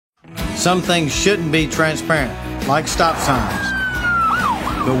Some things shouldn't be transparent, like stop signs.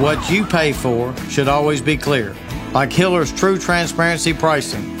 But what you pay for should always be clear, like Hiller's true transparency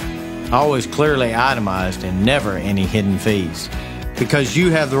pricing. Always clearly itemized and never any hidden fees. Because you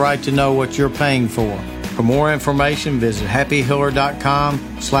have the right to know what you're paying for. For more information, visit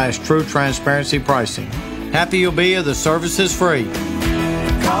happyhiller.com/true transparency pricing. Happy you'll be if the service is free.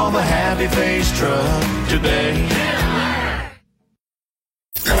 Call the Happy Face Truck today.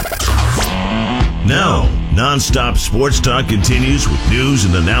 Now, non-stop sports talk continues with news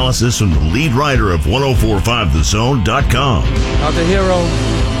and analysis from the lead writer of 1045thezone.com. Not the hero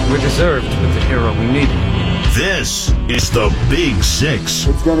we deserved, but the hero we needed. This is the Big Six.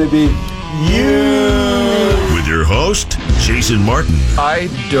 It's going to be you. With your host, Jason Martin. I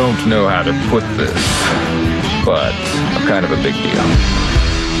don't know how to put this, but I'm kind of a big deal.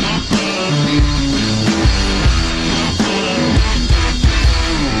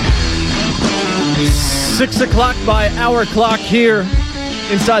 Six o'clock by our clock here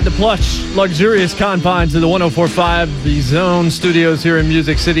inside the plush, luxurious confines of the 1045 The Zone studios here in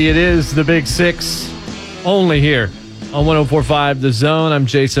Music City. It is the Big Six, only here on 1045 The Zone. I'm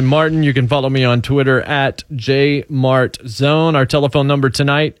Jason Martin. You can follow me on Twitter at JMartZone. Our telephone number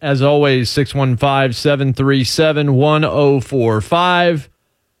tonight, as always, 615-737-1045.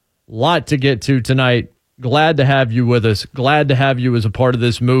 Lot to get to tonight. Glad to have you with us. Glad to have you as a part of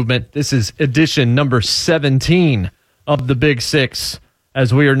this movement. This is edition number 17 of the Big Six,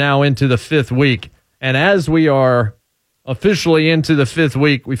 as we are now into the fifth week. And as we are officially into the fifth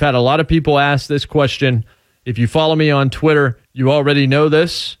week, we've had a lot of people ask this question. If you follow me on Twitter, you already know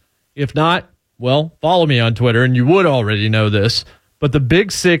this. If not, well, follow me on Twitter and you would already know this. But the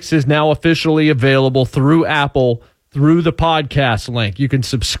Big Six is now officially available through Apple, through the podcast link. You can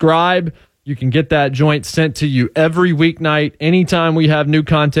subscribe. You can get that joint sent to you every weeknight. Anytime we have new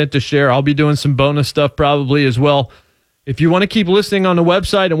content to share, I'll be doing some bonus stuff probably as well. If you want to keep listening on the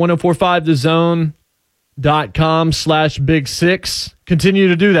website at 1045thezone.com/Big Six, continue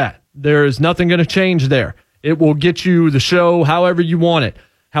to do that. There is nothing going to change there. It will get you the show however you want it.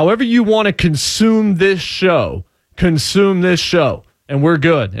 However you want to consume this show, and we're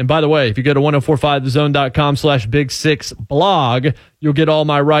good. And by the way, if you go to 1045thezone.com/Big Six blog, you'll get all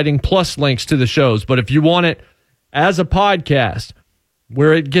my writing plus links to the shows. But if you want it as a podcast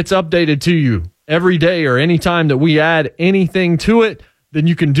where it gets updated to you every day or any time that we add anything to it, then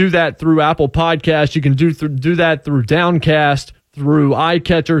you can do that through Apple Podcasts. You can do that through Downcast, through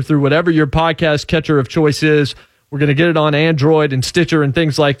iCatcher, through whatever your podcast catcher of choice is. We're going to get it on Android and Stitcher and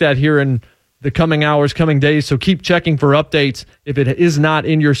things like that here in the coming hours, coming days. So keep checking for updates if it is not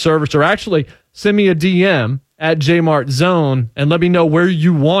in your service, or actually send me a DM at JMartZone and let me know where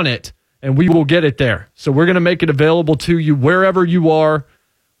you want it, and we will get it there. So we're going to make it available to you wherever you are,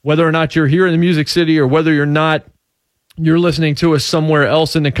 whether or not you're here in the Music City or whether you're not, you're listening to us somewhere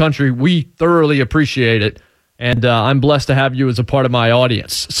else in the country. We thoroughly appreciate it, and I'm blessed to have you as a part of my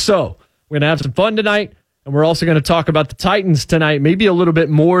audience. So we're going to have some fun tonight, and we're also going to talk about the Titans tonight, maybe a little bit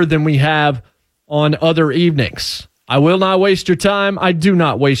more than we have on other evenings. I will not waste your time. I do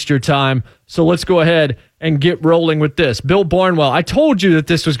not waste your time. So let's go ahead and get rolling with this. Bill Barnwell, I told you that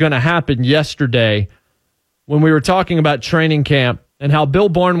this was going to happen yesterday when we were talking about training camp and how Bill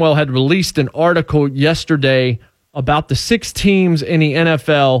Barnwell had released an article yesterday about the 6 teams in the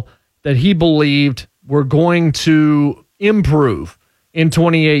NFL that he believed were going to improve in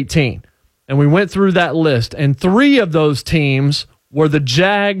 2018. And we went through that list, and 3 of those teams were the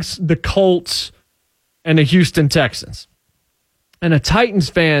Jags, the Colts, and the Houston Texans. And a Titans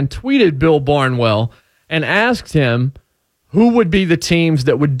fan tweeted Bill Barnwell and asked him who would be the teams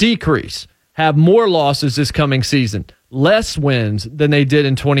that would decrease, have more losses this coming season, less wins than they did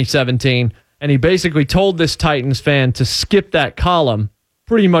in 2017. And he basically told this Titans fan to skip that column,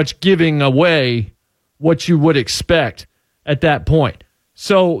 pretty much giving away what you would expect at that point.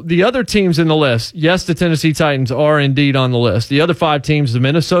 So the other teams in the list, yes, the Tennessee Titans are indeed on the list. The other 5 teams, the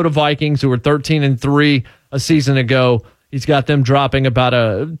Minnesota Vikings, who were 13-3 a season ago, he's got them dropping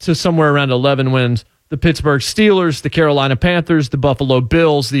about to somewhere around 11 wins. The Pittsburgh Steelers, the Carolina Panthers, the Buffalo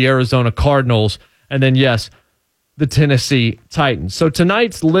Bills, the Arizona Cardinals, and then, yes, the Tennessee Titans. So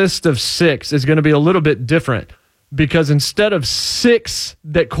tonight's list of 6 is going to be a little bit different because instead of 6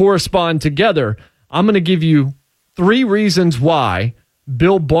 that correspond together, I'm going to give you 3 reasons why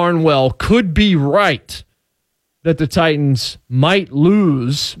Bill Barnwell could be right that the Titans might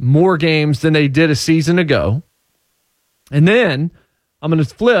lose more games than they did a season ago. And then I'm going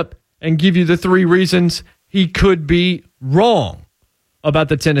to flip and give you the 3 reasons he could be wrong about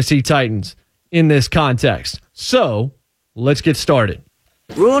the Tennessee Titans in this context. So let's get started.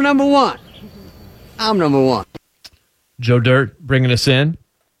 Rule number one, I'm number one. Joe Dirt bringing us in.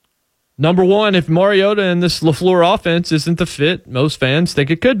 Number one, if Mariota and this LaFleur offense isn't the fit most fans think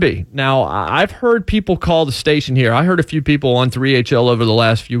it could be. Now, I've heard people call the station here. I heard a few people on 3HL over the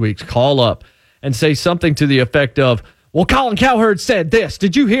last few weeks call up and say something to the effect of, well, Colin Cowherd said this.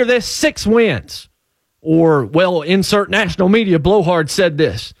 Did you hear this? 6 wins. Or, well, insert national media, Blowhard said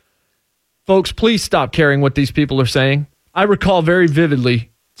this. Folks, please stop caring what these people are saying. I recall very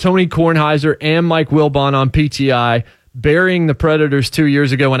vividly Tony Kornheiser and Mike Wilbon on PTI burying the Predators 2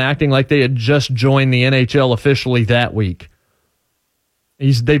 years ago and acting like they had just joined the NHL officially that week.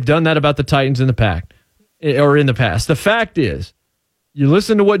 They've done that about the Titans in the past. The fact is, you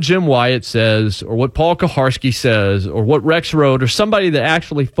listen to what Jim Wyatt says or what Paul Kuharsky says or what Rex Rode or somebody that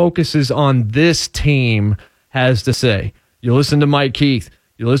actually focuses on this team has to say. You listen to Mike Keith.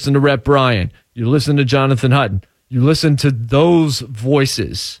 You listen to Rhett Bryan. You listen to Jonathan Hutton. You listen to those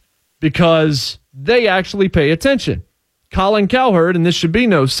voices because they actually pay attention. Colin Cowherd, and this should be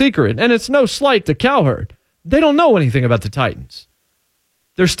no secret, and it's no slight to Cowherd, they don't know anything about the Titans.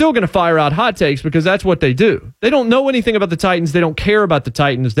 They're still going to fire out hot takes because that's what they do. They don't know anything about the Titans. They don't care about the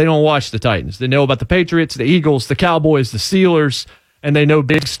Titans. They don't watch the Titans. They know about the Patriots, the Eagles, the Cowboys, the Steelers, and they know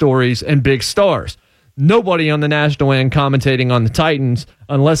big stories and big stars. Nobody on the national end commentating on the Titans,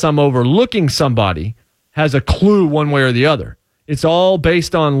 unless I'm overlooking somebody, has a clue one way or the other. It's all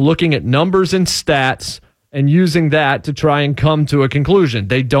based on looking at numbers and stats and using that to try and come to a conclusion.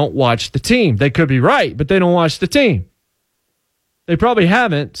 They don't watch the team. They could be right, but they don't watch the team. They probably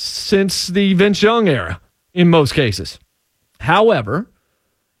haven't since the Vince Young era in most cases. However,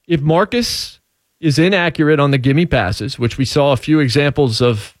 if Marcus is inaccurate on the gimme passes, which we saw a few examples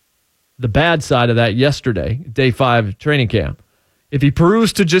of the bad side of that yesterday, day 5 training camp, if he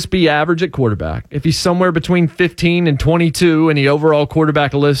proves to just be average at quarterback, if he's somewhere between 15 and 22 in the overall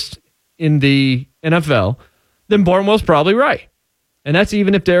quarterback list in the NFL, then Barnwell's probably right. And that's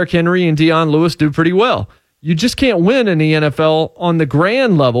even if Derrick Henry and Deion Lewis do pretty well. You just can't win in the NFL on the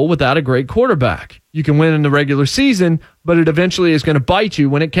grand level without a great quarterback. You can win in the regular season, but it eventually is going to bite you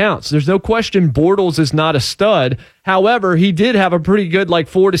when it counts. There's no question Bortles is not a stud. However, he did have a pretty good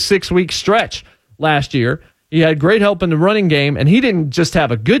 4 to 6 week stretch last year. He had great help in the running game, and he didn't just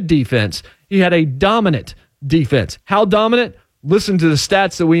have a good defense. He had a dominant defense. How dominant? Listen to the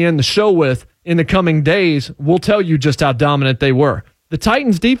stats that we end the show with in the coming days. We'll tell you just how dominant they were. The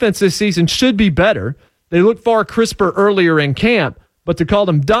Titans' defense this season should be better. They looked far crisper earlier in camp, but to call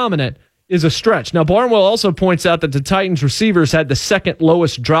them dominant is a stretch. Now, Barnwell also points out that the Titans' receivers had the second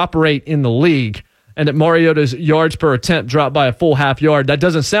lowest drop rate in the league, and that Mariota's yards per attempt dropped by a full half yard. That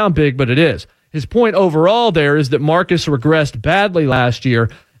doesn't sound big, but it is. His point overall there is that Marcus regressed badly last year,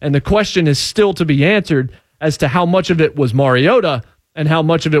 and the question is still to be answered as to how much of it was Mariota and how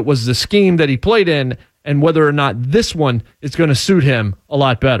much of it was the scheme that he played in, and whether or not this one is going to suit him a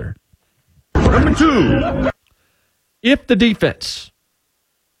lot better. Number 2. If the defense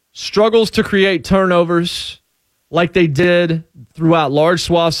struggles to create turnovers like they did throughout large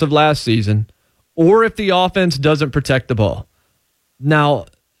swaths of last season, or if the offense doesn't protect the ball. Now,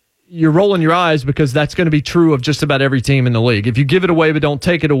 you're rolling your eyes because that's going to be true of just about every team in the league. If you give it away but don't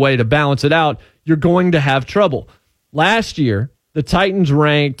take it away to balance it out, you're going to have trouble. Last year, the Titans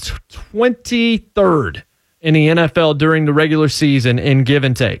ranked 23rd in the NFL during the regular season in give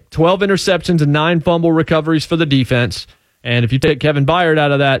and take. 12 interceptions and 9 fumble recoveries for the defense. And if you take Kevin Byard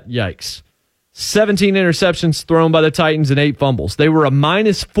out of that, yikes. 17 interceptions thrown by the Titans and 8 fumbles. They were a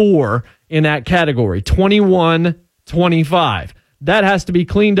 -4 in that category, 21-25. That has to be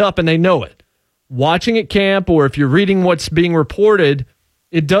cleaned up, and they know it. Watching at camp, or if you're reading what's being reported,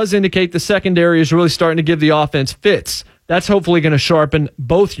 it does indicate the secondary is really starting to give the offense fits. That's hopefully going to sharpen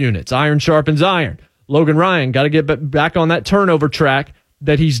both units. Iron sharpens iron. Logan Ryan got to get back on that turnover track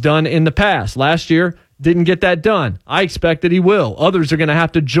that he's done in the past. Last year, didn't get that done. I expect that he will. Others are going to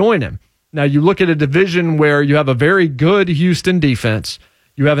have to join him. Now, you look at a division where you have a very good Houston defense.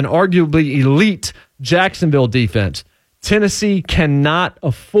 You have an arguably elite Jacksonville defense. Tennessee cannot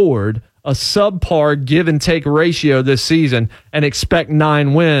afford a subpar give-and-take ratio this season and expect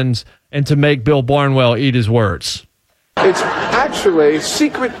 9 wins and to make Bill Barnwell eat his words. It's actually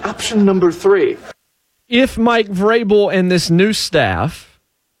secret option number 3. If Mike Vrabel and this new staff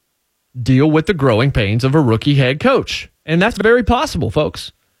deal with the growing pains of a rookie head coach, and that's very possible,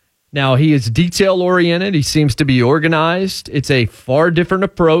 folks. Now, he is detail-oriented. He seems to be organized. It's a far different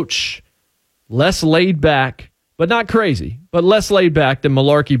approach, less laid back, but not crazy, but less laid back than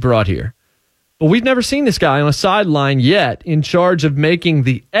Malarkey brought here. But we've never seen this guy on a sideline yet in charge of making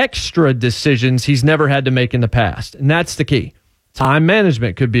the extra decisions he's never had to make in the past. And that's the key. Time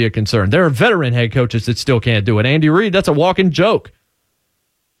management could be a concern. There are veteran head coaches that still can't do it. Andy Reid, that's a walking joke.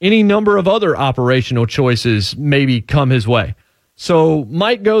 Any number of other operational choices maybe come his way. So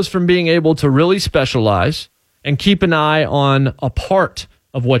Mike goes from being able to really specialize and keep an eye on a part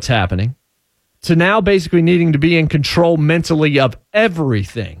of what's happening to now basically needing to be in control mentally of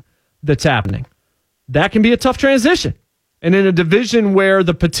everything that's happening. That can be a tough transition. And in a division where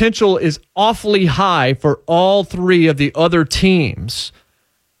the potential is awfully high for all three of the other teams,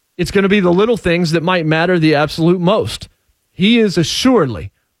 it's going to be the little things that might matter the absolute most. He is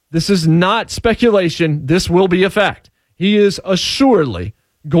assuredly, this is not speculation, this will be a fact. He is assuredly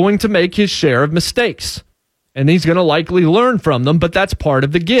going to make his share of mistakes. And he's going to likely learn from them, but that's part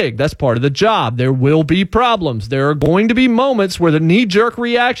of the gig. That's part of the job. There will be problems. There are going to be moments where the knee-jerk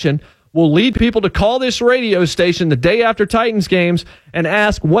reaction will lead people to call this radio station the day after Titans games and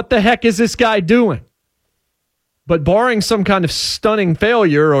ask, what the heck is this guy doing? But barring some kind of stunning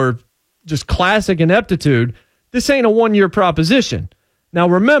failure or just classic ineptitude, this ain't a one-year proposition. Now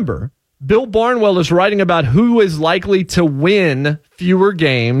remember, Bill Barnwell is writing about who is likely to win fewer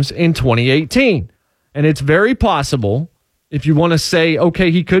games in 2018. And it's very possible, if you want to say,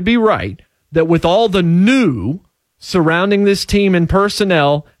 okay, he could be right, that with all the new surrounding this team in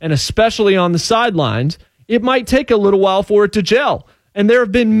personnel, and especially on the sidelines, it might take a little while for it to gel. And there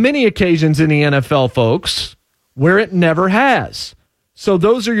have been many occasions in the NFL, folks, where it never has. So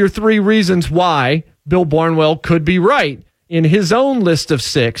those are your three reasons why Bill Barnwell could be right in his own list of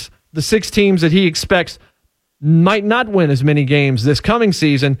six, the six teams that he expects might not win as many games this coming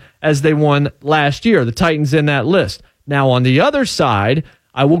season as they won last year. The Titans in that list. Now, on the other side,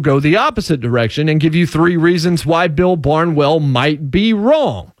 I will go the opposite direction and give you three reasons why Bill Barnwell might be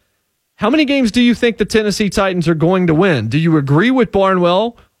wrong. How many games do you think the Tennessee Titans are going to win? Do you agree with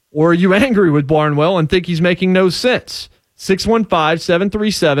Barnwell, or are you angry with Barnwell and think he's making no sense?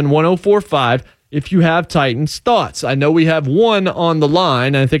 615-737-1045 if you have Titans thoughts. I know we have one on the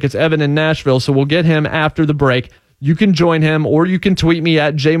line. I think it's Evan in Nashville, so we'll get him after the break. You can join him, or you can tweet me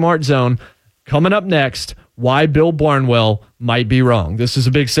at JMartZone. Coming up next, why Bill Barnwell might be wrong. This is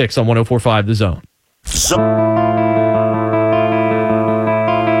a Big Six on 104.5 The Zone.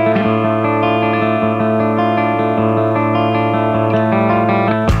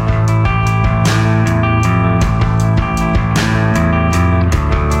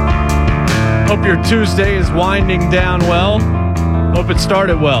 Hope your Tuesday is winding down well. Hope it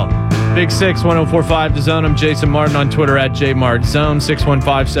started well. Big Six, 104.5 The Zone. I'm Jason Martin on Twitter at JMartZone,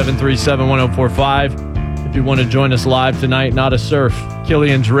 615-737-1045. If you want to join us live tonight, Not a Surf,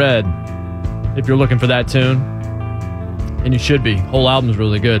 Killian's Red, if you're looking for that tune. And you should be. Whole album's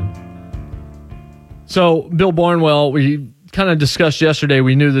really good. So, Bill Barnwell, we kind of discussed yesterday,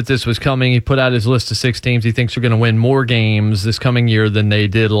 we knew that this was coming. He put out his list of six teams he thinks are going to win more games this coming year than they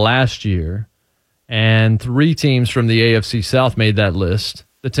did last year. And three teams from the AFC South made that list.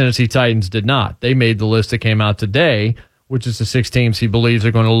 The Tennessee Titans did not. They made the list that came out today, which is the six teams he believes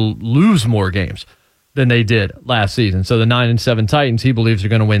are going to lose more games than they did last season. So the 9-7 Titans, he believes, are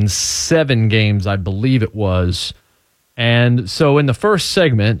going to win 7 games, I believe it was. And so in the first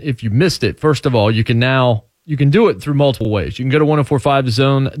segment, if you missed it, first of all, you can do it through multiple ways. You can go to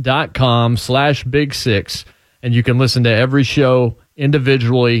 1045thezone.com/Big Six, and you can listen to every show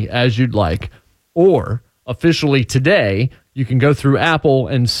individually as you'd like. Or officially today, you can go through Apple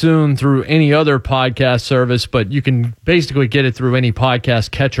and soon through any other podcast service, but you can basically get it through any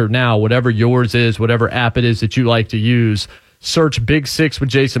podcast catcher now, whatever yours is, whatever app it is that you like to use. Search Big Six with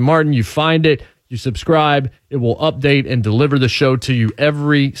Jason Martin. You find it, you subscribe, it will update and deliver the show to you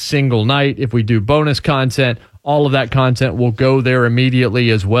every single night. If we do bonus content, all of that content will go there immediately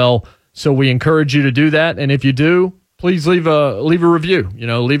as well. So we encourage you to do that. And if you do, please leave a review,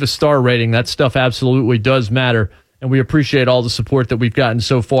 leave a star rating. That stuff absolutely does matter. And we appreciate all the support that we've gotten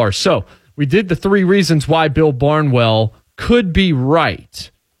so far. So we did the three reasons why Bill Barnwell could be right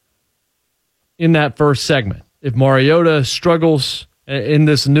in that first segment. If Mariota struggles in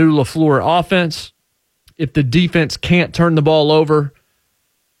this new LaFleur offense, if the defense can't turn the ball over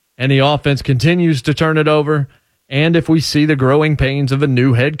and the offense continues to turn it over, and if we see the growing pains of a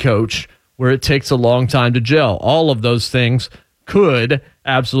new head coach where it takes a long time to gel, all of those things could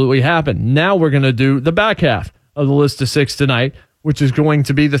absolutely happen. Now we're going to do the back half of the list of six tonight, which is going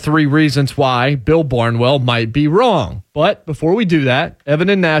to be the three reasons why Bill Barnwell might be wrong. But before we do that, Evan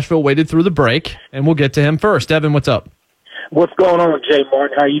in Nashville waited through the break, and we'll get to him first. Evan, what's up? What's going on, Jay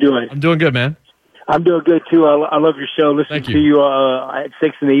Martin? How you doing? I'm doing good, man. I'm doing good, too. I love your show. Listening to you at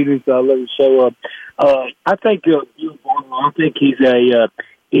 6 in the evening, so I love your show. I think he's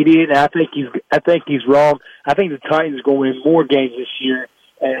He did. I think he's wrong. I think the Titans are going to win more games this year.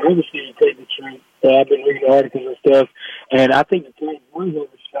 And obviously, you take the truth. I've been reading articles and stuff, and I think the Titans will have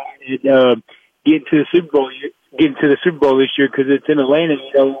a shot at getting to the Super Bowl this year because it's in Atlanta.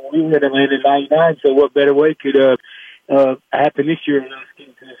 You know, we were in Atlanta in '99, so what better way could happen this year than us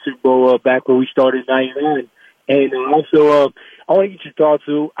getting to the Super Bowl back where we started in '99? And also, I want to get your thoughts.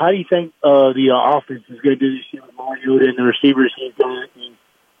 So, how do you think the offense is going to do this year with Mariota and the receivers he's got?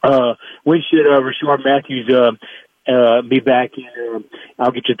 When should Rashard Matthews be back? And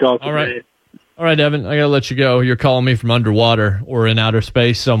I'll get your thoughts on that. All right, Evan, I got to let you go. You're calling me from underwater or in outer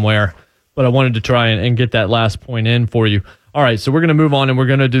space somewhere, but I wanted to try and get that last point in for you. All right, so we're going to move on, and we're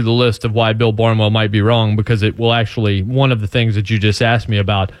going to do the list of why Bill Barnwell might be wrong, because it will actually, one of the things that you just asked me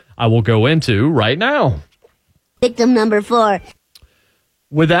about, I will go into right now. Victim number 4.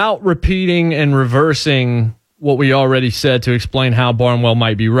 Without repeating and reversing what we already said to explain how Barnwell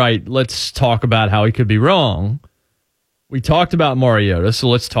might be right, let's talk about how he could be wrong. We talked about Mariota, so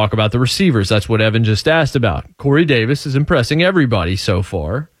let's talk about the receivers. That's what Evan just asked about. Corey Davis is impressing everybody so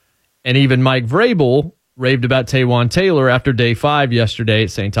far, and even Mike Vrabel raved about Taywan Taylor after day 5 yesterday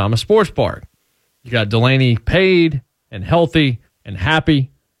at St. Thomas Sports Park. You got Delaney paid and healthy and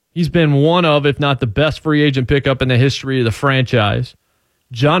happy. He's been one of, if not the best free agent pickup in the history of the franchise.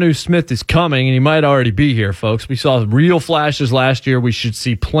 Jonnu Smith is coming, and he might already be here, folks. We saw real flashes last year. We should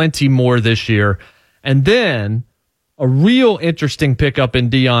see plenty more this year. And then a real interesting pickup in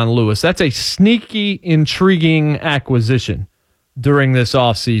Dion Lewis. That's a sneaky, intriguing acquisition during this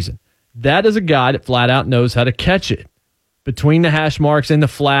offseason. That is a guy that flat out knows how to catch it. Between the hash marks and the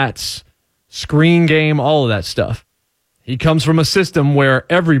flats, screen game, all of that stuff. He comes from a system where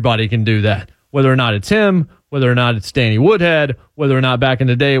everybody can do that, whether or not it's him, whether or not it's Danny Woodhead, whether or not back in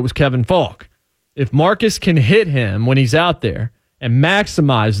the day it was Kevin Falk. If Marcus can hit him when he's out there and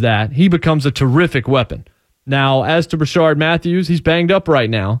maximize that, he becomes a terrific weapon. Now, as to Rashard Matthews, he's banged up right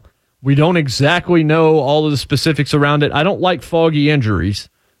now. We don't exactly know all of the specifics around it. I don't like foggy injuries,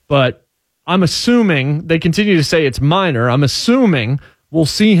 but I'm assuming, they continue to say it's minor. I'm assuming we'll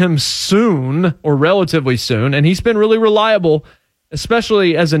see him soon or relatively soon, and he's been really reliable,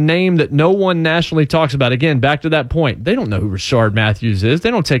 especially as a name that no one nationally talks about. Again, back to that point, they don't know who Rashard Matthews is.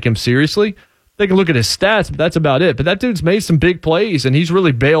 They don't take him seriously. They can look at his stats, but that's about it. But that dude's made some big plays, and he's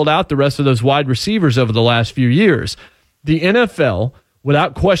really bailed out the rest of those wide receivers over the last few years. The NFL,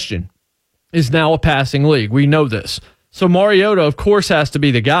 without question, is now a passing league. We know this. So Mariota, of course, has to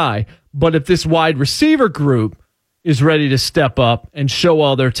be the guy. But if this wide receiver group is ready to step up and show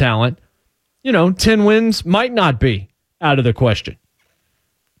all their talent, 10 wins might not be out of the question.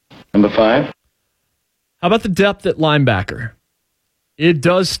 Number 5. How about the depth at linebacker? It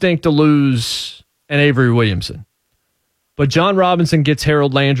does stink to lose an Avery Williamson. But John Robinson gets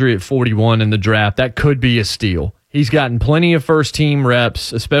Harold Landry at 41 in the draft. That could be a steal. He's gotten plenty of first-team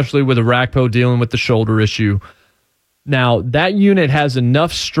reps, especially with Arakpo dealing with the shoulder issue. Now, that unit has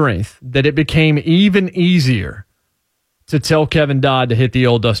enough strength that it became even easier to tell Kevin Dodd to hit the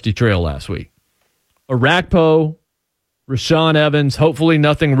old dusty trail last week. Arakpo, Rashaan Evans, hopefully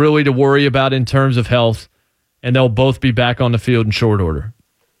nothing really to worry about in terms of health, and they'll both be back on the field in short order.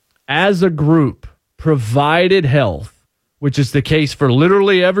 As a group, provided health, which is the case for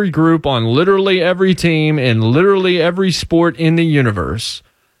literally every group on literally every team in literally every sport in the universe,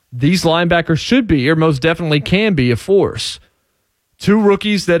 these linebackers should be, or most definitely can be, a force. 2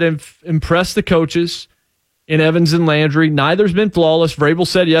 rookies that have impressed the coaches in Evans and Landry. Neither's been flawless. Vrabel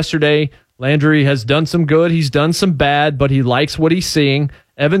said yesterday, Landry has done some good, he's done some bad, but he likes what he's seeing.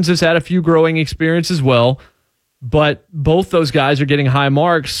 Evans has had a few growing experience as well, but both those guys are getting high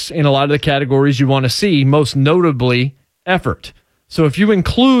marks in a lot of the categories you want to see, most notably effort. So if you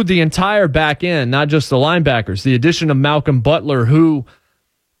include the entire back end, not just the linebackers, the addition of Malcolm Butler, who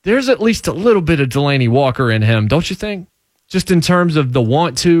there's at least a little bit of Delaney Walker in him, don't you think? Just in terms of the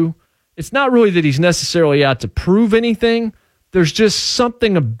want to. It's not really that he's necessarily out to prove anything. There's just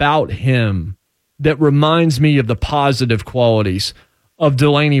something about him that reminds me of the positive qualities of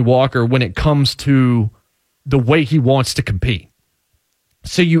Delaney Walker when it comes to the way he wants to compete.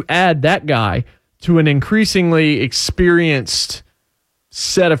 So you add that guy to an increasingly experienced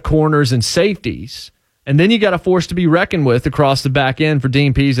set of corners and safeties, and then you got a force to be reckoned with across the back end for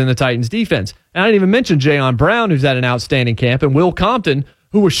Dean Pease and the Titans defense. And I didn't even mention Jayon Brown, who's had an outstanding camp, and Will Compton,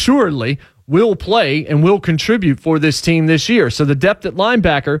 who assuredly will play and will contribute for this team this year. So the depth at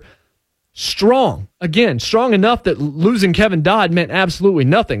linebacker, strong. Again, strong enough that losing Kevin Dodd meant absolutely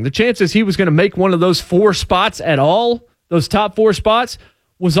nothing. The chances he was going to make one of those 4 spots at all, those top 4 spots,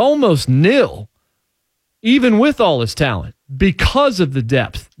 was almost nil, even with all his talent. because of the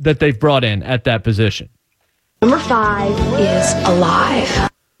depth that they've brought in at that position. Number 5 is alive.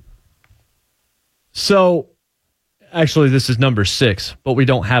 So, actually, this is number 6, but we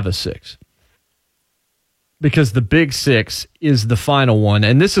don't have a 6. Because the big 6 is the final one,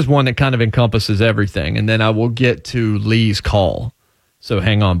 and this is one that kind of encompasses everything, and then I will get to Lee's call. So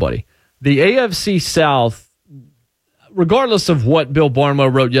hang on, buddy. The AFC South, regardless of what Bill Barnwell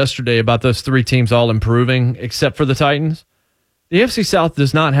wrote yesterday about those 3 teams all improving, except for the Titans, the AFC South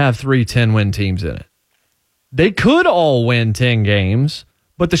does not have 3 10-win teams in it. They could all win 10 games,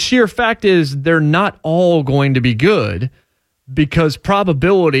 but the sheer fact is they're not all going to be good, because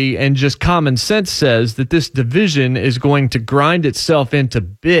probability and just common sense says that this division is going to grind itself into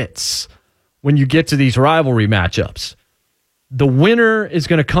bits when you get to these rivalry matchups. The winner is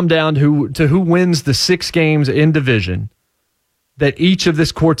going to come down to who wins the 6 games in division that each of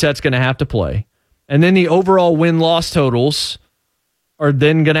this quartet's going to have to play. And then the overall win-loss totals are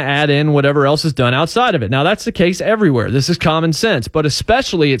then going to add in whatever else is done outside of it. Now, that's the case everywhere. This is common sense, but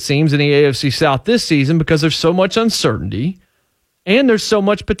especially, it seems, in the AFC South this season because there's so much uncertainty and there's so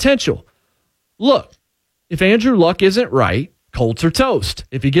much potential. Look, if Andrew Luck isn't right, Colts are toast.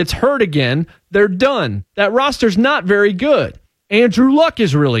 If he gets hurt again, they're done. That roster's not very good. Andrew Luck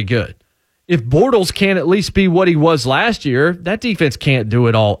is really good. If Bortles can't at least be what he was last year, that defense can't do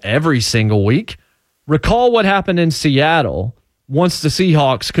it all every single week. Recall what happened in Seattle once the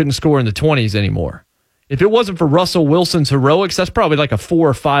Seahawks couldn't score in the 20s anymore. If it wasn't for Russell Wilson's heroics, that's probably like a 4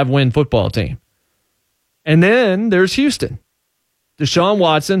 or 5 win football team. And then there's Houston. Deshaun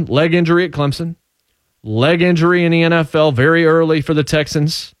Watson, leg injury at Clemson, leg injury in the NFL very early for the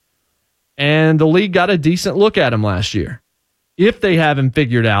Texans, and the league got a decent look at him last year. If they have him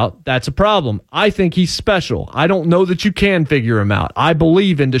figured out, that's a problem. I think he's special. I don't know that you can figure him out. I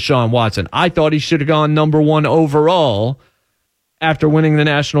believe in Deshaun Watson. I thought he should have gone number 1 overall after winning the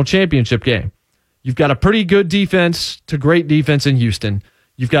national championship game. You've got a pretty good defense to great defense in Houston.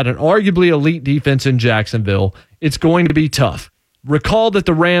 You've got an arguably elite defense in Jacksonville. It's going to be tough. Recall that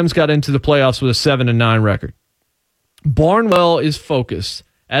the Rams got into the playoffs with a 7-9 record. Barnwell is focused,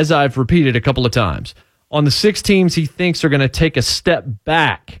 as I've repeated a couple of times, on the 6 teams he thinks are going to take a step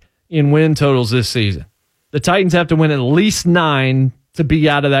back in win totals this season. The Titans have to win at least 9 to be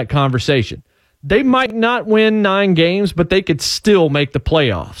out of that conversation. They might not win 9 games, but they could still make the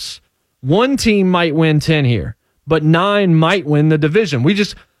playoffs. One team might win 10 here, but 9 might win the division.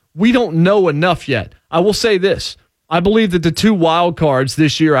 We don't know enough yet. I will say this. I believe that the 2 wild cards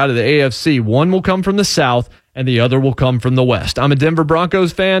this year out of the AFC, one will come from the South and the other will come from the West. I'm a Denver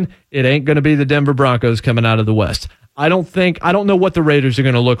Broncos fan. It ain't going to be the Denver Broncos coming out of the West. I don't know what the Raiders are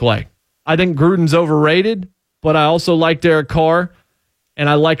going to look like. I think Gruden's overrated, but I also like Derek Carr, and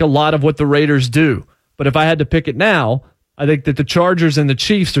I like a lot of what the Raiders do. But if I had to pick it now, I think that the Chargers and the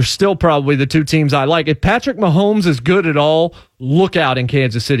Chiefs are still probably the 2 teams I like. If Patrick Mahomes is good at all, look out in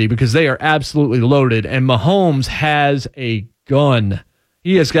Kansas City because they are absolutely loaded. And Mahomes has a gun.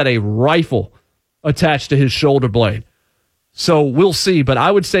 He has got a rifle attached to his shoulder blade. So we'll see. But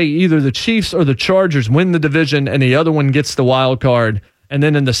I would say either the Chiefs or the Chargers win the division and the other one gets the wild card. And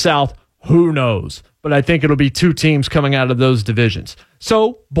then in the South, who knows? But I think it'll be 2 teams coming out of those divisions.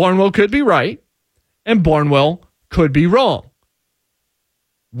 So Barnwell could be right and Barnwell could be wrong.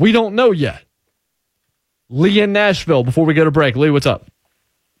 We don't know yet. Lee in Nashville, before we go to break. Lee, what's up?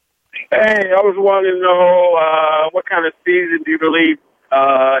 Hey, I was wanting to know what kind of season do you believe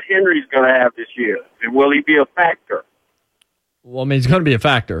Henry's going to have this year? And will he be a factor? Well, I mean, he's going to be a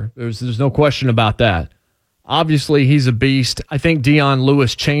factor. There's no question about that. Obviously, he's a beast. I think Dion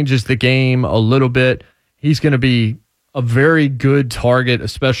Lewis changes the game a little bit. He's going to be a very good target,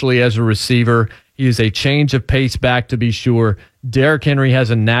 especially as a receiver. He is a change of pace back, to be sure. Derrick Henry has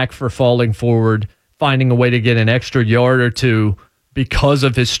a knack for falling forward, finding a way to get an extra yard or 2 because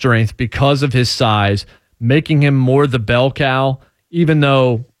of his strength, because of his size, making him more the bell cow, even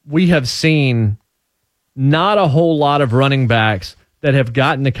though we have seen not a whole lot of running backs that have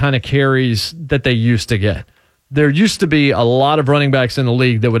gotten the kind of carries that they used to get. There used to be a lot of running backs in the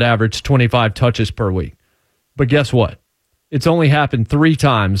league that would average 25 touches per week. But guess what? It's only happened 3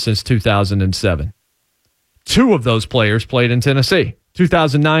 times since 2007. 2 of those players played in Tennessee.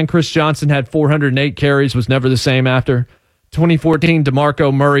 2009, Chris Johnson had 408 carries, was never the same after. 2014,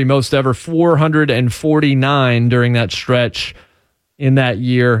 DeMarco Murray, most ever, 449 during that stretch in that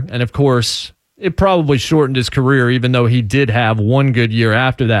year. And, of course, it probably shortened his career, even though he did have 1 good year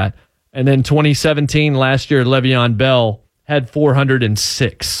after that. And then 2017, last year, Le'Veon Bell had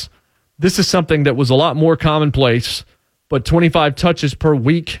 406. This is something that was a lot more commonplace, but 25 touches per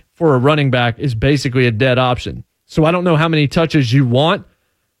week for a running back is basically a dead option. So I don't know how many touches you want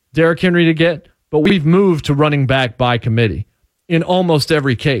Derrick Henry to get, but we've moved to running back by committee in almost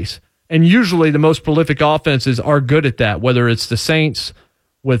every case. And usually the most prolific offenses are good at that, whether it's the Saints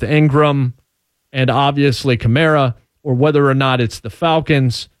with Ingram and obviously Kamara, or whether or not it's the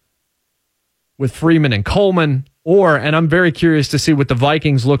Falcons with Freeman and Coleman, and I'm very curious to see what the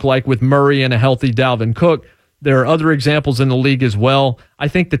Vikings look like with Murray and a healthy Dalvin Cook. There are other examples in the league as well. I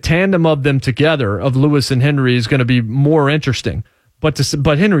think the tandem of them together, of Lewis and Henry, is going to be more interesting. But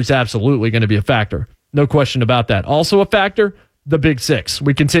Henry's absolutely going to be a factor. No question about that. Also a factor, the Big Six.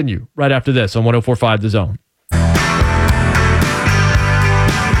 We continue right after this on 104.5 The Zone.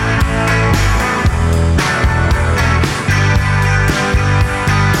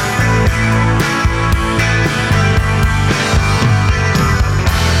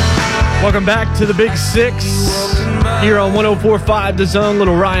 Welcome back to the Big Six here on 104.5 The Zone.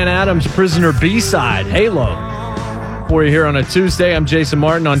 Little Ryan Adams, Prisoner B-Side, Halo. For you here on a Tuesday, I'm Jason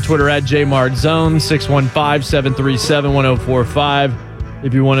Martin on Twitter at JMartZone, 615-737-1045.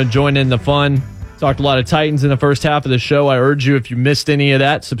 If you want to join in the fun, talked a lot of Titans in the first half of the show. I urge you, if you missed any of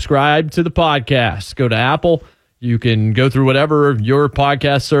that, subscribe to the podcast. Go to Apple. You can go through whatever your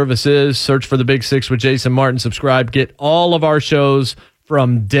podcast service is, search for the Big Six with Jason Martin, subscribe, get all of our shows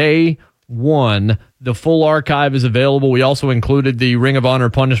from day one. The full archive is available. We also included the Ring of Honor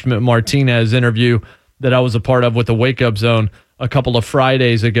Punishment Martinez interview that I was a part of with the Wake Up Zone a couple of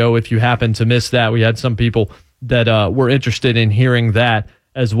Fridays ago. If you happen to miss that, we had some people that were interested in hearing that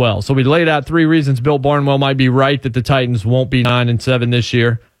as well. So we laid out 3 reasons Bill Barnwell might be right that the Titans won't be 9-7 this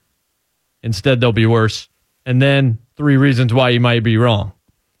year. Instead, they'll be worse. And then 3 reasons why he might be wrong.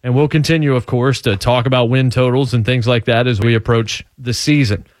 And we'll continue, of course, to talk about win totals and things like that as we approach the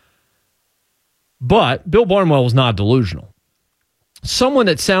season. But Bill Barnwell was not delusional. Someone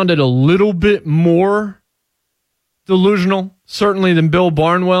that sounded a little bit more delusional, certainly, than Bill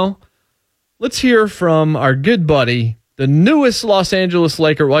Barnwell. Let's hear from our good buddy, the newest Los Angeles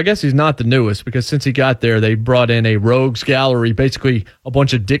Laker. Well, I guess he's not the newest, because since he got there, they brought in a rogues gallery, basically a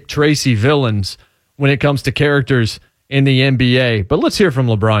bunch of Dick Tracy villains when it comes to characters in the NBA. But let's hear from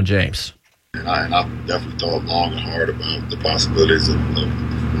LeBron James. And I've definitely thought long and hard about the possibilities of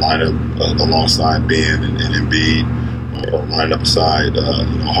lineup alongside Ben and Embiid, or lineup beside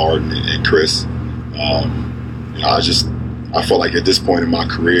Harden and Chris. I felt like at this point in my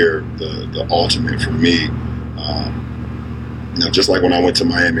career, the ultimate for me, just like when I went to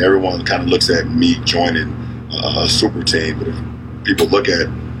Miami, everyone kind of looks at me joining a super team. But if people look at,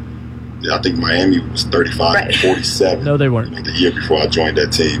 I think Miami was 35-47. No, they weren't. The year before I joined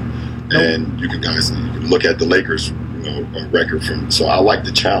that team. Nope. And you can look at the Lakers, record from. So I like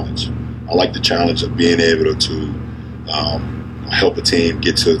the challenge. I like the challenge of being able to help a team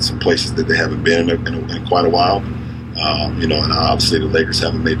get to some places that they haven't been in quite a while. And obviously the Lakers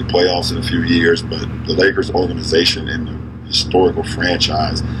haven't made the playoffs in a few years, but the Lakers organization and the historical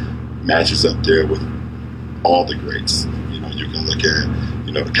franchise matches up there with all the greats. You can look at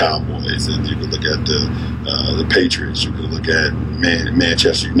the Cowboys, and you can look at the Patriots. You can look at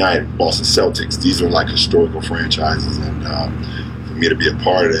Manchester United, Boston Celtics. These are like historical franchises, and for me to be a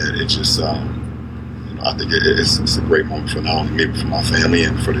part of that, it's just I think it's a great moment for not only me, but for my family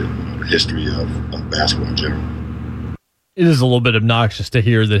and for the history of basketball in general. It is a little bit obnoxious to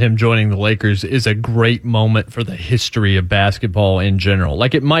hear that him joining the Lakers is a great moment for the history of basketball in general.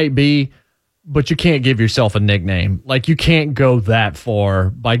 Like, it might be, but you can't give yourself a nickname. Like, you can't go that far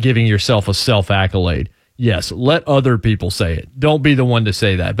by giving yourself a self-accolade. Yes, let other people say it. Don't be the one to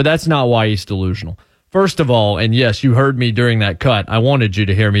say that. But that's not why he's delusional. First of all, and yes, you heard me during that cut. I wanted you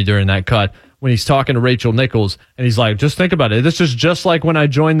to hear me during that cut when he's talking to Rachel Nichols, and he's like, just think about it. This is just like when I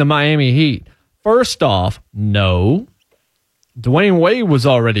joined the Miami Heat. First off, no. Dwayne Wade was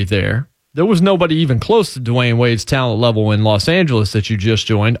already there. There was nobody even close to Dwayne Wade's talent level in Los Angeles that you just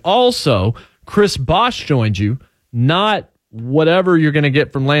joined. Also, Chris Bosh joined you, not whatever you're going to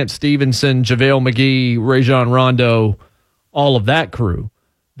get from Lance Stevenson, JaVale McGee, Rajon Rondo, all of that crew.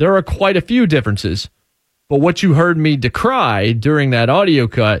 There are quite a few differences. But what you heard me decry during that audio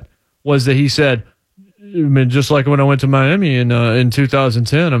cut was that he said, just like when I went to Miami in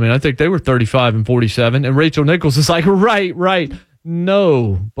 2010, I think they were 35-47. And Rachel Nichols is like, right.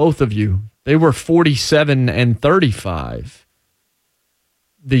 No, both of you. They were 47-35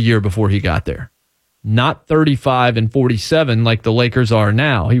 the year before he got there. Not 35-47 like the Lakers are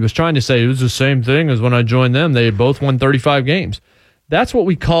now. He was trying to say it was the same thing as when I joined them. They both won 35 games. That's what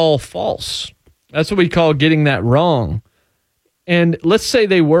we call false. That's what we call getting that wrong. And let's say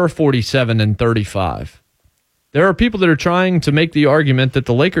they were 47-35. There are people that are trying to make the argument that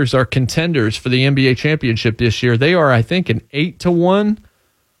the Lakers are contenders for the NBA championship this year. They are, I think, an 8-1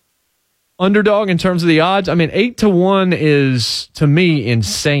 underdog in terms of the odds. I mean, 8-1 is, to me,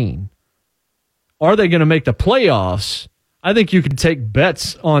 insane. Are they going to make the playoffs? I think you could take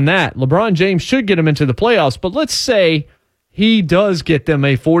bets on that. LeBron James should get them into the playoffs, but let's say he does get them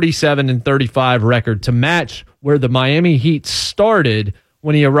a 47-35 record to match where the Miami Heat started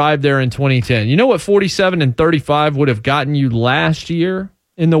when he arrived there in 2010. You know what 47-35 would have gotten you last year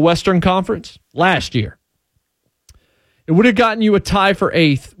in the Western Conference? Last year. It would have gotten you a tie for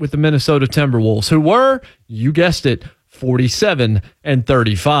 8th with the Minnesota Timberwolves, who were, you guessed it,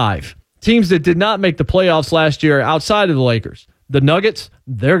 47-35. Teams that did not make the playoffs last year outside of the Lakers. The Nuggets,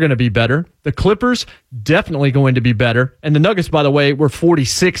 they're going to be better. The Clippers, definitely going to be better. And the Nuggets, by the way, were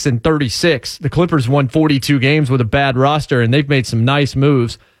 46-36. The Clippers won 42 games with a bad roster, and they've made some nice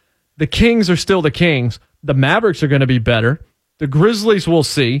moves. The Kings are still the Kings. The Mavericks are going to be better. The Grizzlies, we'll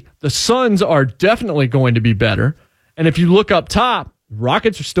see. The Suns are definitely going to be better. And if you look up top,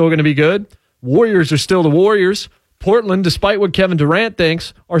 Rockets are still going to be good. Warriors are still the Warriors. Portland, despite what Kevin Durant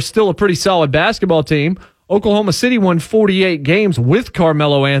thinks, are still a pretty solid basketball team. Oklahoma City won 48 games with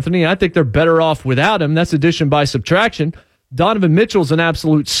Carmelo Anthony. I think they're better off without him. That's addition by subtraction. Donovan Mitchell's an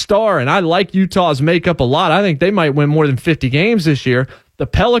absolute star, and I like Utah's makeup a lot. I think they might win more than 50 games this year. The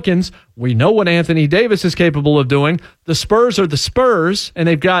Pelicans, we know what Anthony Davis is capable of doing. The Spurs are the Spurs, and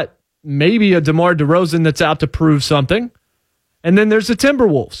they've got maybe a DeMar DeRozan that's out to prove something. And then there's the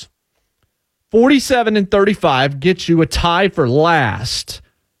Timberwolves. 47-35 gets you a tie for last.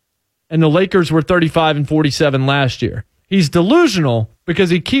 And the Lakers were 35-47 last year. He's delusional because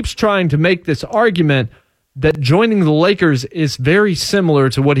he keeps trying to make this argument that joining the Lakers is very similar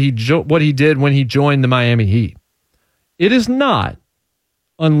to what he did when he joined the Miami Heat. It is not,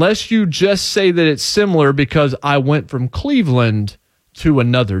 unless you just say that it's similar because I went from Cleveland to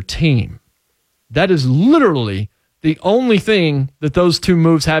another team. That is literally the only thing that those two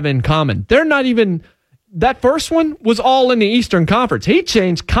moves have in common. They're not even... That first one was all in the Eastern Conference. He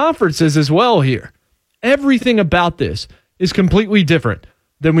changed conferences as well here. Everything about this is completely different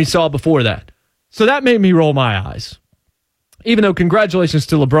than we saw before that. So that made me roll my eyes. Even though congratulations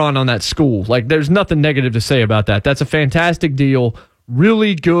to LeBron on that school. Like, there's nothing negative to say about that. That's a fantastic deal.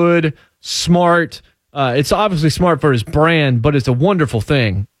 Really good, smart. It's obviously smart for his brand, but it's a wonderful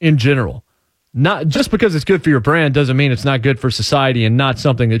thing in general. Not just because it's good for your brand doesn't mean it's not good for society and not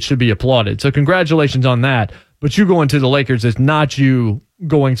something that should be applauded. So congratulations on that. But you going to the Lakers is not you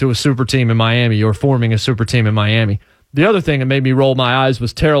going to a super team in Miami or forming a super team in Miami. The other thing that made me roll my eyes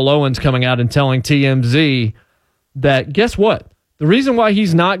was Terrell Owens coming out and telling TMZ that, guess what? The reason why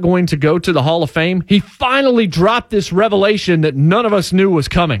he's not going to go to the Hall of Fame, he finally dropped this revelation that none of us knew was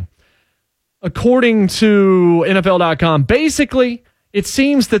coming. According to NFL.com, basically, it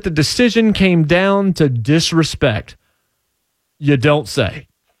seems that the decision came down to disrespect. You don't say.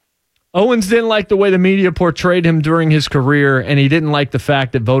 Owens didn't like the way the media portrayed him during his career, and he didn't like the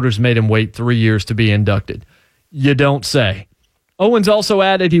fact that voters made him wait 3 years to be inducted. You don't say. Owens also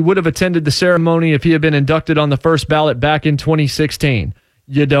added he would have attended the ceremony if he had been inducted on the first ballot back in 2016.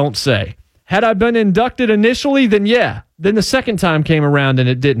 You don't say. Had I been inducted initially, then yeah. Then the second time came around and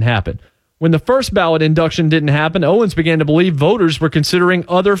it didn't happen. When the first ballot induction didn't happen, Owens began to believe voters were considering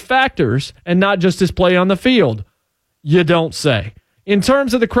other factors and not just his play on the field. You don't say. In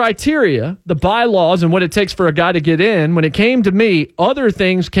terms of the criteria, the bylaws, and what it takes for a guy to get in, when it came to me, other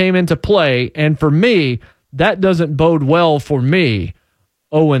things came into play, and for me, that doesn't bode well for me,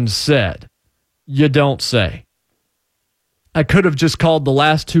 Owens said. You don't say. I could have just called the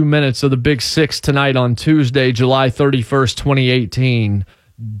last 2 minutes of the Big Six tonight on Tuesday, July 31st, 2018.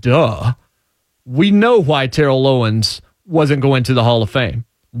 Duh. We know why Terrell Owens wasn't going to the Hall of Fame.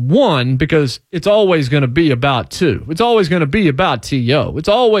 One, because it's always going to be about two. It's always going to be about T.O. It's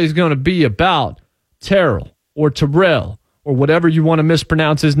always going to be about Terrell or Terrell or whatever you want to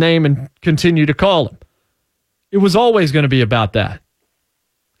mispronounce his name and continue to call him. It was always going to be about that.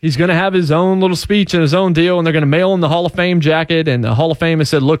 He's going to have his own little speech and his own deal, and they're going to mail him the Hall of Fame jacket, and the Hall of Fame has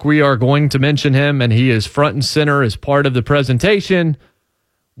said, look, we are going to mention him, and he is front and center as part of the presentation.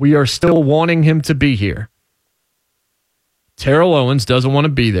 We are still wanting him to be here. Terrell Owens doesn't want to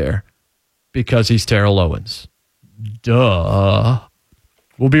be there because he's Terrell Owens. Duh.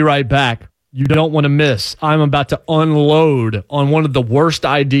 We'll be right back. You don't want to miss. I'm about to unload on one of the worst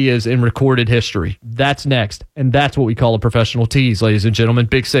ideas in recorded history. That's next. And that's what we call a professional tease, ladies and gentlemen.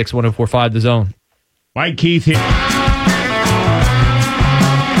 Big Six, 104.5 The Zone. Mike Keith here.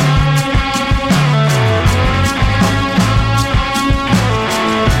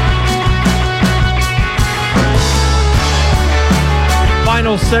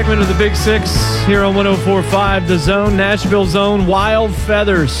 final segment of the Big Six here on 104.5 The Zone. Nashville's own Wild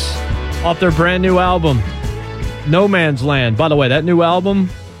Feathers off their brand new album, No Man's Land. By the way, that new album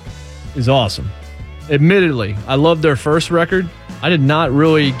is awesome. Admittedly, I loved their first record. I did not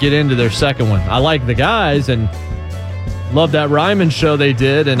really get into their second one. I like the guys and love that Ryman show they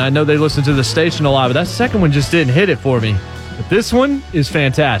did, and I know they listened to the station a lot, but that second one just didn't hit it for me. But this one is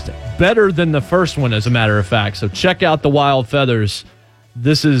fantastic. Better than the first one, as a matter of fact. So check out the Wild Feathers.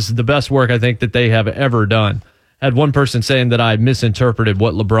 This is the best work I think that they have ever done. Had one person saying that I misinterpreted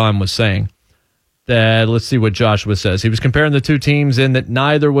what LeBron was saying. Let's see what Joshua says. He was comparing the two teams in that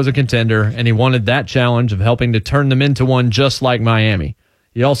neither was a contender, and he wanted that challenge of helping to turn them into one just like Miami.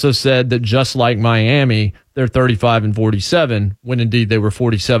 He also said that just like Miami, they're 35-47, when indeed they were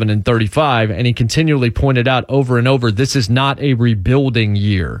 47-35, and he continually pointed out over and over, this is not a rebuilding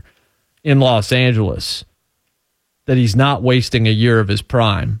year in Los Angeles, that he's not wasting a year of his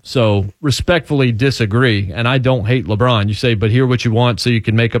prime. So respectfully disagree, and I don't hate LeBron. You say, but hear what you want so you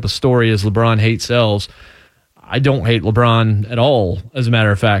can make up a story as LeBron hate sells. I don't hate LeBron at all, as a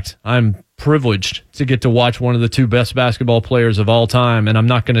matter of fact. I'm privileged to get to watch one of the two best basketball players of all time, and I'm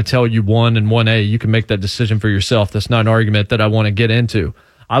not going to tell you 1 and 1A. You can make that decision for yourself. That's not an argument that I want to get into.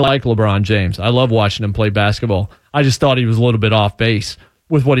 I like LeBron James. I love watching him play basketball. I just thought he was a little bit off base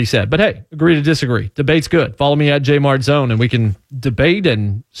with what he said. But hey, agree to disagree. Debate's good. Follow me at JMartZone, and we can debate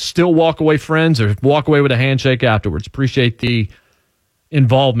and still walk away friends or walk away with a handshake afterwards. Appreciate the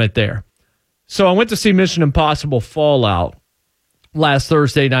involvement there. So I went to see Mission Impossible Fallout last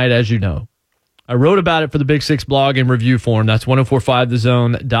Thursday night, as you know. I wrote about it for the Big Six blog in review form. That's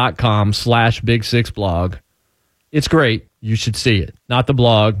 1045thezone.com/Big6blog. It's great. You should see it. Not the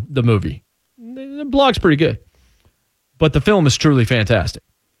blog, the movie. The blog's pretty good. But the film is truly fantastic.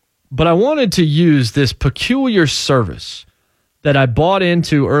 But I wanted to use this peculiar service that I bought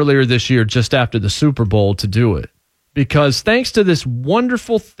into earlier this year just after the Super Bowl to do it. Because thanks to this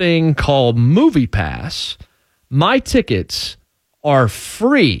wonderful thing called MoviePass, my tickets are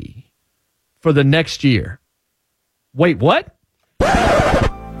free for the next year. Wait, what?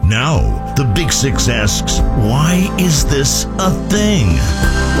 Now, the Big Six asks, why is this a thing?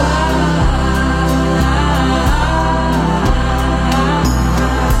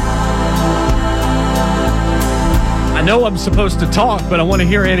 I know I'm supposed to talk, but I want to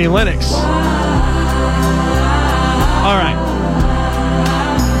hear Annie Lennox. All right.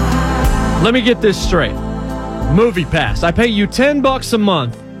 Let me get this straight. MoviePass. I pay you $10 a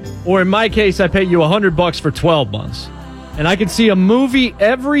month, or in my case, I pay you $100 for 12 months. And I can see a movie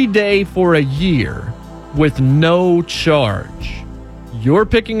every day for a year with no charge. You're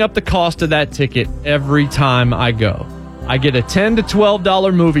picking up the cost of that ticket every time I go. I get a $10 to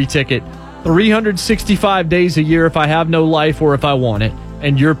 $12 movie ticket 365 days a year if I have no life or if I want it,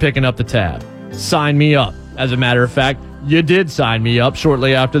 and you're picking up the tab. Sign me up. As a matter of fact, you did sign me up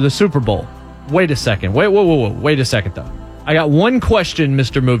shortly after the Super Bowl. Wait a second. Wait a second, though. I got one question,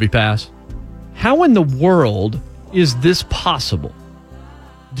 Mr. MoviePass. How in the world is this possible?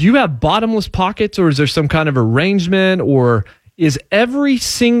 Do you have bottomless pockets, or is there some kind of arrangement, or is every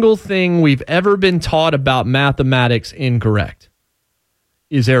single thing we've ever been taught about mathematics incorrect?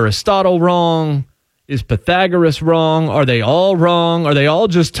 Is Aristotle wrong? Is Pythagoras wrong? Are they all wrong? Are they all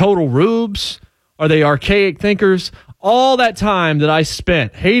just total rubes? Are they archaic thinkers? All that time that I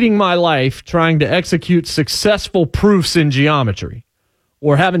spent hating my life trying to execute successful proofs in geometry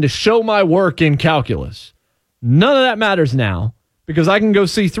or having to show my work in calculus, none of that matters now because I can go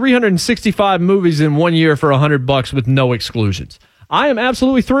see 365 movies in 1 year for $100 with no exclusions. I am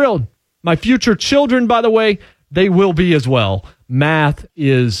absolutely thrilled. My future children, by the way, they will be as well. Math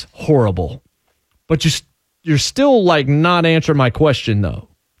is horrible. But you're still like not answering my question, though.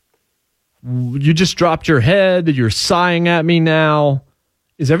 You just dropped your head. You're sighing at me now.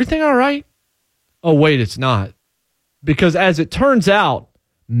 Is everything all right? Oh, wait, it's not. Because as it turns out,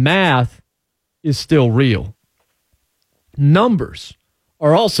 math is still real. Numbers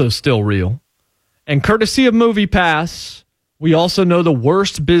are also still real. And courtesy of MoviePass, we also know the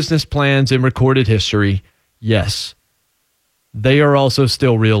worst business plans in recorded history. Yes, they are also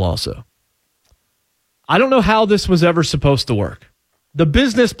still real also. I don't know how this was ever supposed to work. The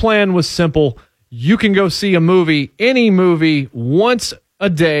business plan was simple. You can go see a movie, any movie, once a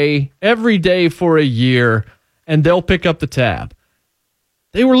day, every day for a year, and they'll pick up the tab.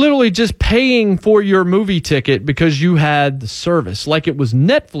 They were literally just paying for your movie ticket because you had the service, like it was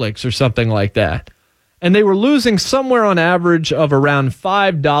Netflix or something like that. And they were losing somewhere on average of around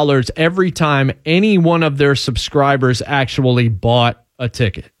 $5 every time any one of their subscribers actually bought a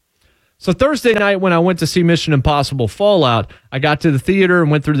ticket. So Thursday night when I went to see Mission Impossible Fallout, I got to the theater and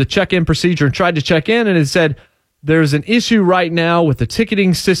went through the check-in procedure and tried to check in, and it said, there's an issue right now with the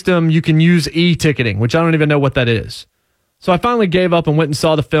ticketing system. You can use e-ticketing, which I don't even know what that is. So I finally gave up and went and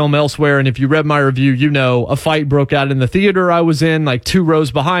saw the film elsewhere, and if you read my review, you know a fight broke out in the theater I was in, like 2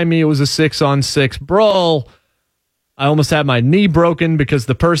 rows behind me. It was a 6-on-6 brawl. I almost had my knee broken because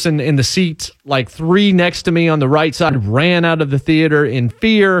the person in the seat, like 3 next to me on the right side, ran out of the theater in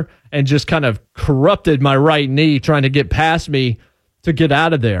fear and just kind of corrupted my right knee trying to get past me to get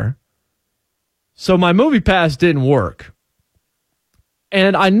out of there. So my MoviePass didn't work.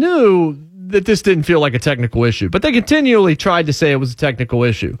 And I knew that this didn't feel like a technical issue, but they continually tried to say it was a technical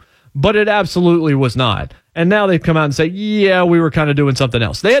issue, but it absolutely was not. And now they've come out and say, yeah, we were kind of doing something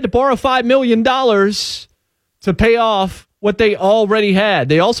else. They had to borrow $5 million to pay off what they already had.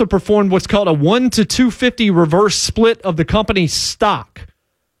 They also performed what's called a 1-to-250 reverse split of the company's stock,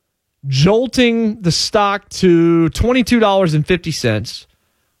 jolting the stock to $22.50.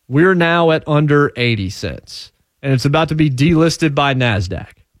 We're now at under 80 cents, and it's about to be delisted by NASDAQ.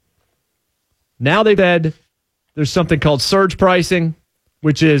 Now they've said there's something called surge pricing,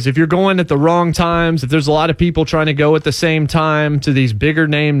 which is if you're going at the wrong times, if there's a lot of people trying to go at the same time to these bigger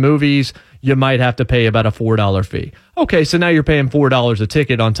name movies, you might have to pay about a $4 fee. Okay, so now you're paying $4 a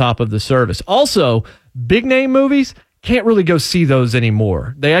ticket on top of the service. Also, big name movies, can't really go see those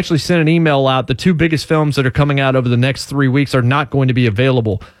anymore. They actually sent an email out. The 2 biggest films that are coming out over the next 3 weeks are not going to be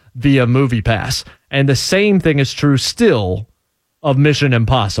available via MoviePass. And the same thing is true still of Mission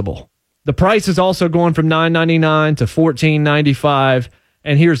Impossible. The price is also going from $9.99 to $14.95.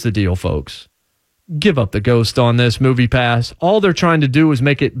 And here's the deal, folks. Give up the ghost on this MoviePass. All they're trying to do is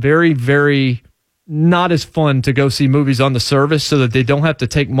make it very, very not as fun to go see movies on the service so that they don't have to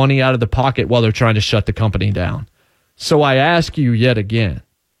take money out of the pocket while they're trying to shut the company down. So I ask you yet again,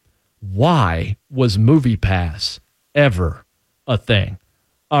 why was MoviePass ever a thing?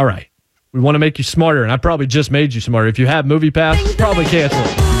 All right. We want to make you smarter, and I probably just made you smarter. If you have MoviePass, probably cancel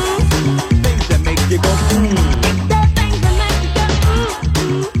it.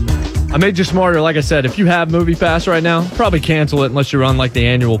 I made you smarter. Like I said, if you have MoviePass right now, probably cancel it unless you're on like the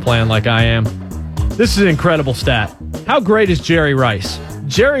annual plan like I am. This is an incredible stat. How great is Jerry Rice?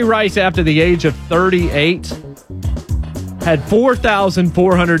 Jerry Rice, after the age of 38, had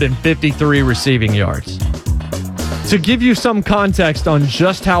 4,453 receiving yards. To give you some context on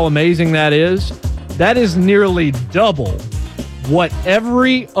just how amazing that is nearly double what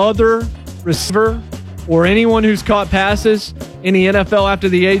every other receiver or anyone who's caught passes in the NFL after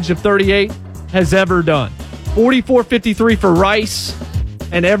the age of 38 has ever done. 4,453 for Rice,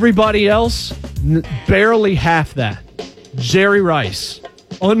 and everybody else, barely half that. Jerry Rice,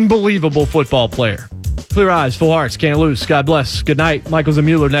 unbelievable football player. Clear eyes, full hearts, can't lose. God bless. Good night. Michael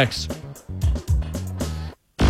Zamuller next.